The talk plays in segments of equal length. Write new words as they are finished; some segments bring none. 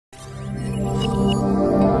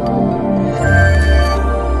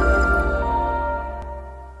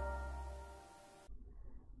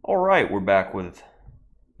we're back with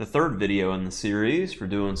the third video in the series for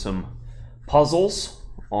doing some puzzles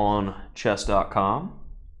on chess.com.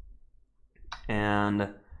 And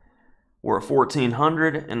we're at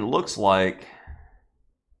 1400, and it looks like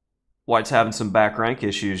White's having some back rank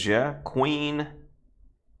issues, yeah? Queen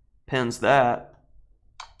pins that.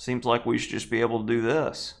 Seems like we should just be able to do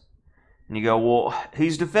this. And you go, well,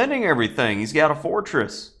 he's defending everything. He's got a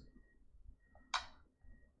fortress.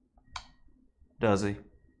 Does he?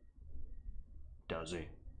 Does he?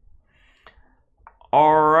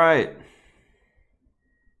 All right.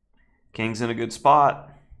 King's in a good spot.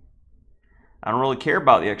 I don't really care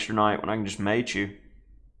about the extra knight when I can just mate you.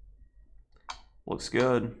 Looks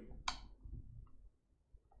good.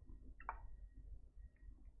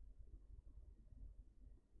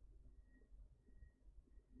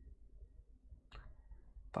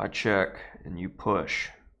 If I check and you push,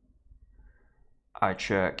 I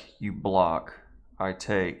check, you block, I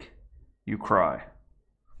take, you cry.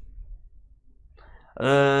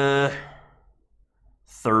 Thurve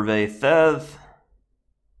Thev.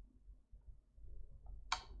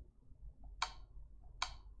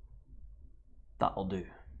 That'll do.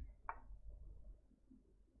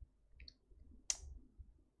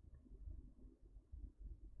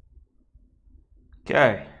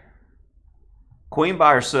 Okay. Queen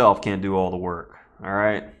by herself can't do all the work, all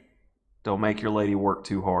right? Don't make your lady work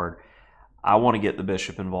too hard. I want to get the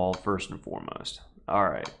bishop involved first and foremost. All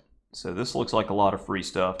right, so this looks like a lot of free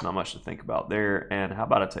stuff, not much to think about there. And how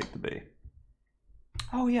about I take the B?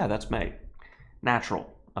 Oh yeah, that's mate.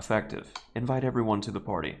 Natural, effective. Invite everyone to the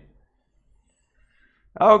party.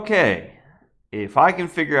 Okay, if I can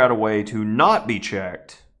figure out a way to not be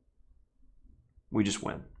checked, we just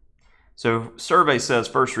win. So survey says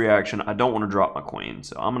first reaction, I don't want to drop my queen,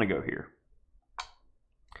 so I'm going to go here.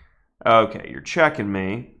 Okay, you're checking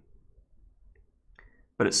me.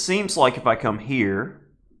 But it seems like if I come here...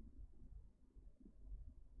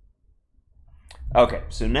 Okay,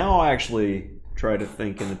 so now I actually try to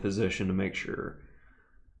think in the position to make sure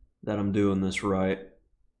that I'm doing this right.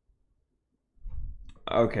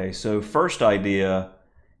 Okay, so first idea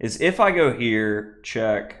is if I go here,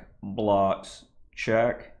 check, blocks,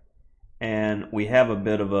 check, and we have a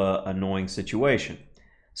bit of an annoying situation.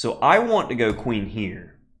 So I want to go queen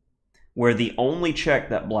here, where the only check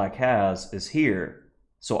that black has is here.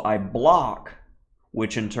 So I block,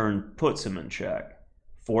 which in turn puts him in check,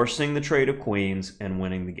 forcing the trade of queens and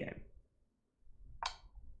winning the game.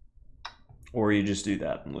 Or you just do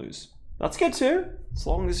that and lose. That's good too, as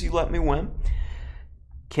long as you let me win.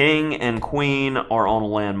 King and queen are on a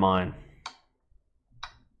landmine.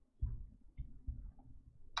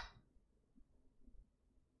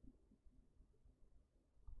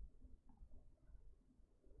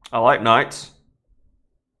 I like knights.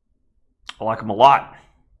 I like them a lot.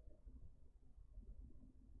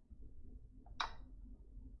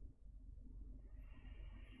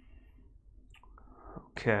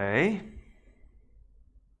 Okay.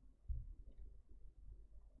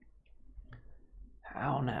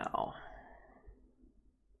 How now?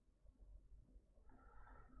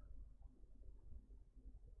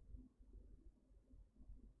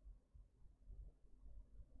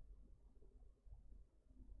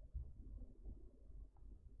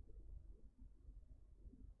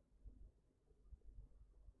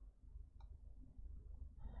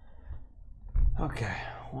 Okay,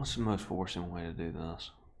 what's the most forcing way to do this?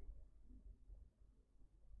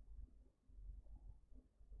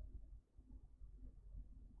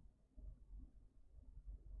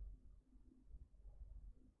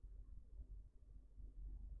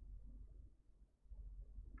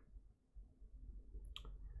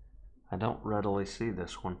 I don't readily see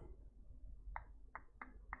this one.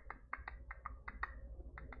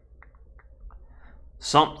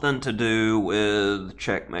 Something to do with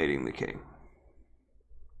checkmating the king.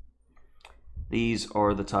 These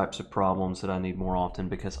are the types of problems that I need more often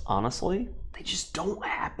because honestly, they just don't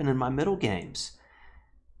happen in my middle games.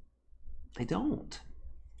 They don't.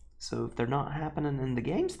 So if they're not happening in the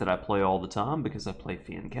games that I play all the time, because I play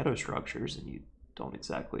fianchetto structures and you don't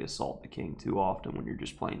exactly assault the king too often when you're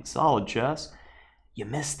just playing solid chess, you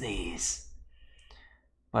miss these.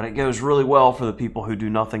 But it goes really well for the people who do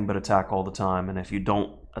nothing but attack all the time, and if you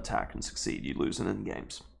don't attack and succeed, you lose in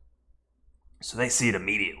games. So they see it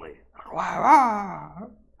immediately.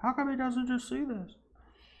 Wow, how come he doesn't just see this?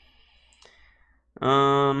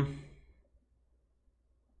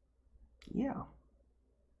 Yeah.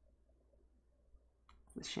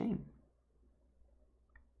 It's a shame.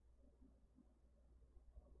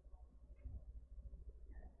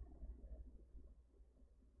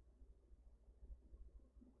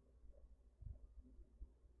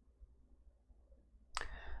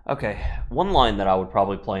 Okay, one line that I would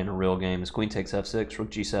probably play in a real game is queen takes f6,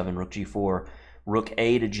 rook g7, rook g4, rook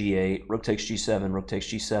a to g8, rook takes g7, rook takes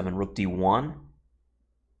g7, rook d1,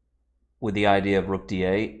 with the idea of rook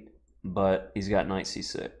d8, but he's got knight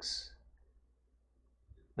c6.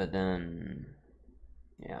 But then,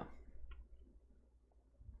 yeah.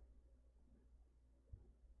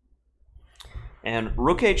 And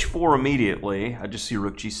rook h4 immediately, I just see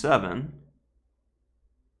rook g7.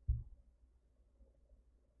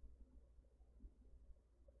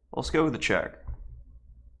 Let's go with the check.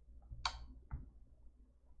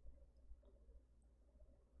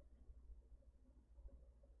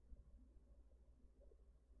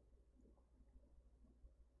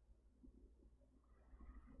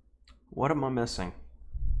 What am I missing?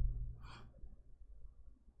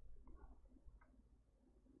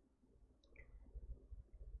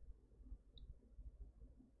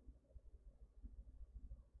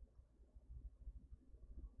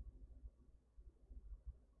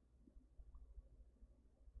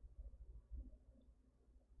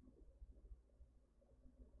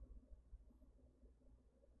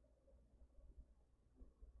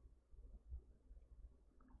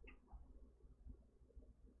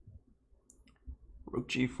 Rook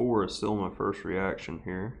g4 is still my first reaction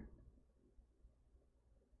here.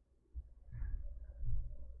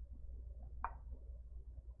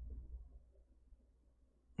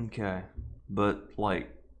 Okay, but like,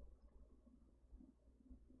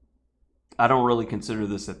 I don't really consider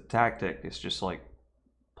this a tactic. It's just like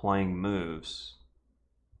playing moves.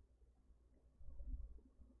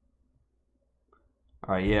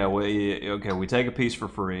 All right, yeah, okay, we take a piece for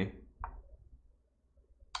free.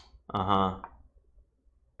 Uh-huh.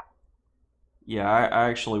 Yeah, I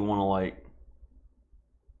actually want to like,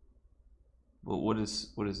 what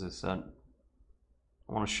is this? I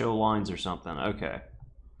want to show lines or something. Okay.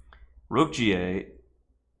 Rook g8.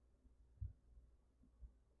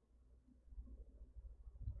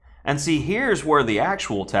 And see, here's where the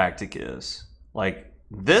actual tactic is. Like,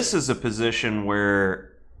 this is a position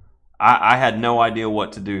where I had no idea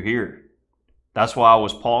what to do here. That's why I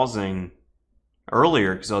was pausing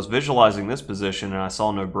earlier, because I was visualizing this position and I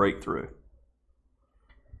saw no breakthrough.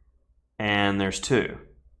 And there's two.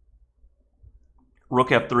 Rook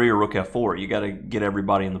f3 or rook f4. You got to get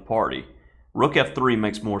everybody in the party. Rook f3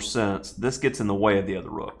 makes more sense. This gets in the way of the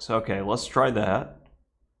other rooks. Okay, let's try that.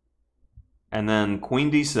 And then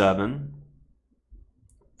queen d7,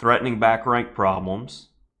 threatening back rank problems.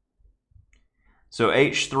 So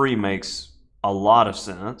h3 makes a lot of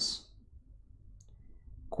sense.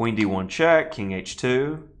 Queen d1 check, king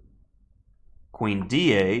h2, queen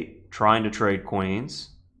d8, trying to trade queens.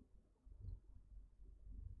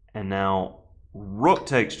 And now rook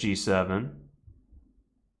takes g7.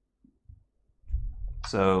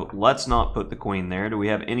 So let's not put the queen there. Do we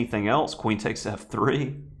have anything else? Queen takes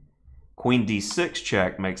f3. Queen d6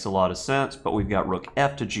 check makes a lot of sense, but we've got rook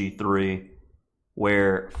f to g3,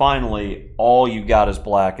 where finally all you got as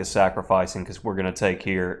black is sacrificing, because we're going to take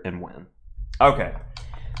here and win. Okay,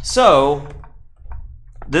 so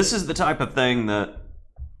this is the type of thing that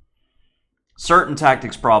certain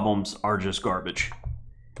tactics problems are just garbage,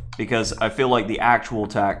 because I feel like the actual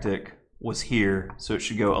tactic was here, so it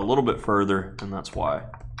should go a little bit further, and that's why.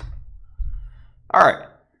 All right,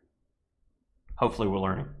 hopefully we're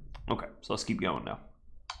learning. Okay, so let's keep going now.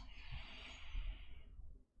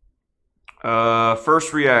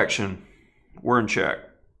 First reaction, we're in check.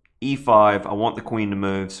 e5, I want the queen to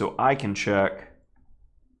move so I can check.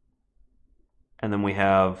 And then we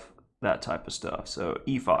have that type of stuff. So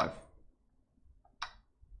e5.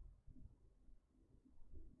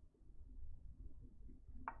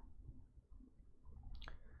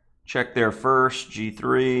 Check there first,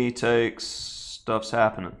 g3 takes, stuff's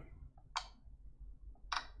happening.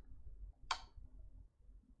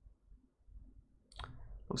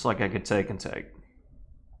 Looks like I could take and take.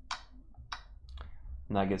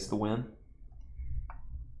 And that gets the win.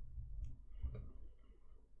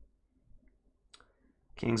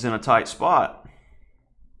 King's in a tight spot.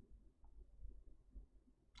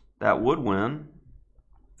 That would win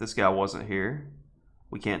if this guy wasn't here.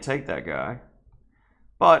 We can't take that guy.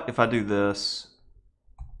 But if I do this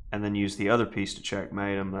and then use the other piece to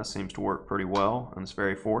checkmate him, that seems to work pretty well, and it's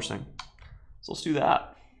very forcing. So let's do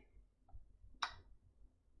that.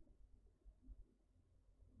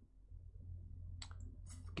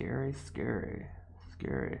 Scary, scary,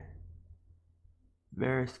 scary.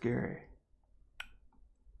 Very scary.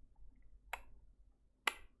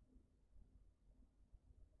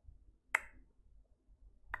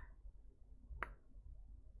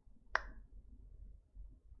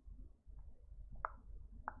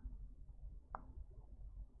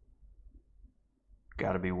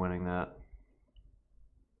 got to be winning that.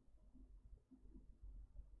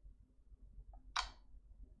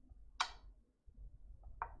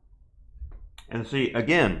 And see,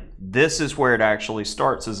 again, this is where it actually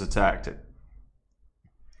starts as a tactic.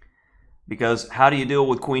 Because how do you deal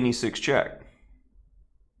with queen e6 check?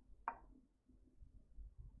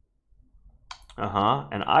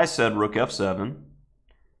 And I said rook f7.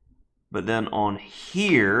 But then on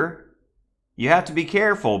here, you have to be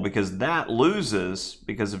careful because that loses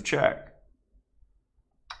because of check.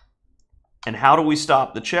 And how do we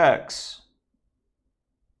stop the checks?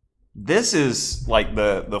 This is like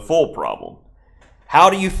the full problem. How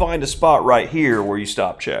do you find a spot right here where you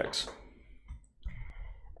stop checks?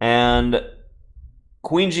 And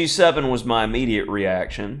queen g7 was my immediate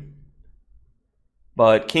reaction.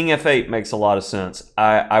 But king f8 makes a lot of sense.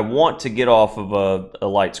 I want to get off of a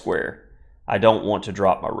light square. I don't want to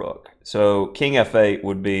drop my rook. So king f8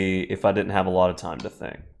 would be if I didn't have a lot of time to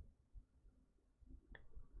think.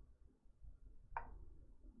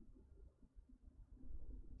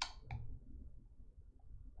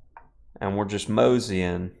 And we're just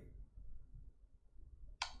moseying.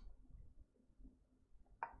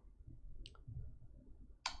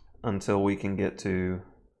 Until we can get to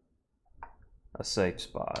a safe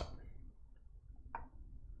spot,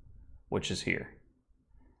 which is here.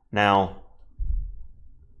 Now,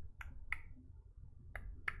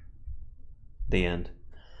 the end.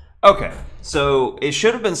 Okay, so it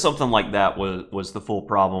should have been something like that was the full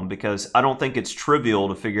problem, because I don't think it's trivial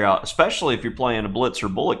to figure out, especially if you're playing a blitz or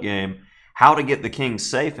bullet game, how to get the king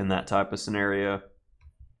safe in that type of scenario.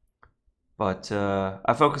 But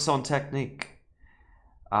I focus on technique.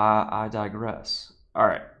 I digress. All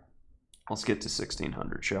right, let's get to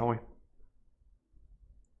 1600, shall we?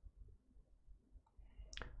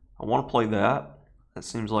 I want to play that. That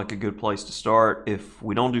seems like a good place to start. If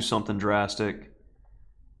we don't do something drastic,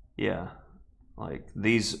 yeah, like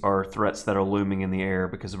these are threats that are looming in the air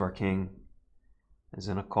because of our king is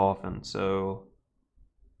in a coffin. So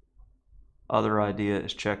other idea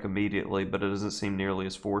is check immediately, but it doesn't seem nearly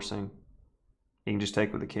as forcing. You can just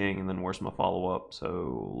take with the king, and then where's my follow-up?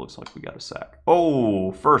 So looks like we got a sack.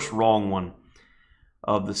 Oh, first wrong one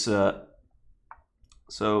of the set.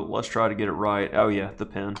 So let's try to get it right. Oh yeah, the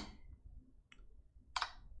pin.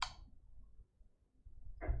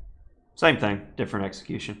 Same thing, different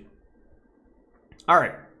execution. All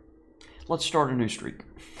right, let's start a new streak.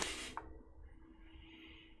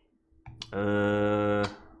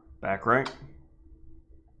 Back rank.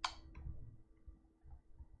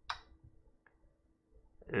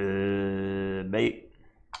 Mate.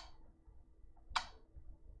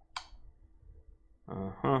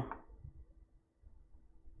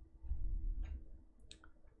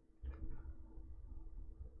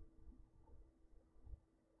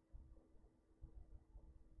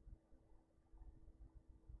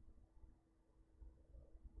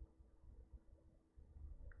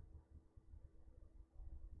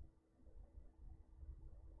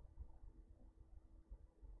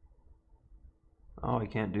 Oh, I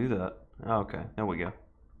can't do that. Oh, okay, there we go.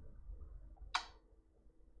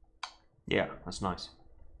 Yeah, that's nice.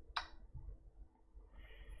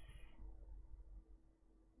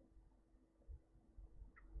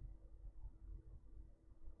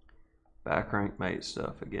 Back rank mate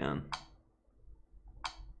stuff again.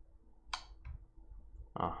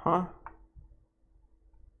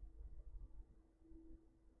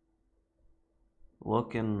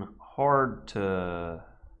 Looking hard to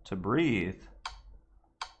breathe,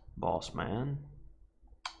 boss man.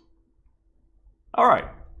 All right,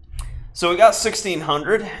 so we got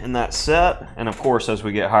 1600 in that set, and of course as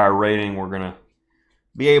we get higher rating we're gonna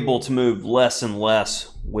be able to move less and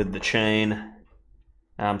less with the chain.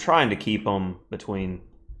 And I'm trying to keep them between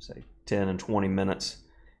say 10 and 20 minutes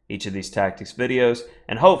each of these tactics videos,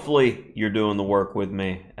 and hopefully you're doing the work with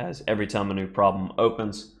me, as every time a new problem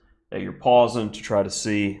opens that you're pausing to try to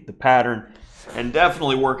see the pattern, and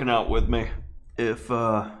definitely working out with me if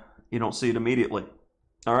you don't see it immediately.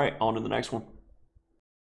 All right, on to the next one.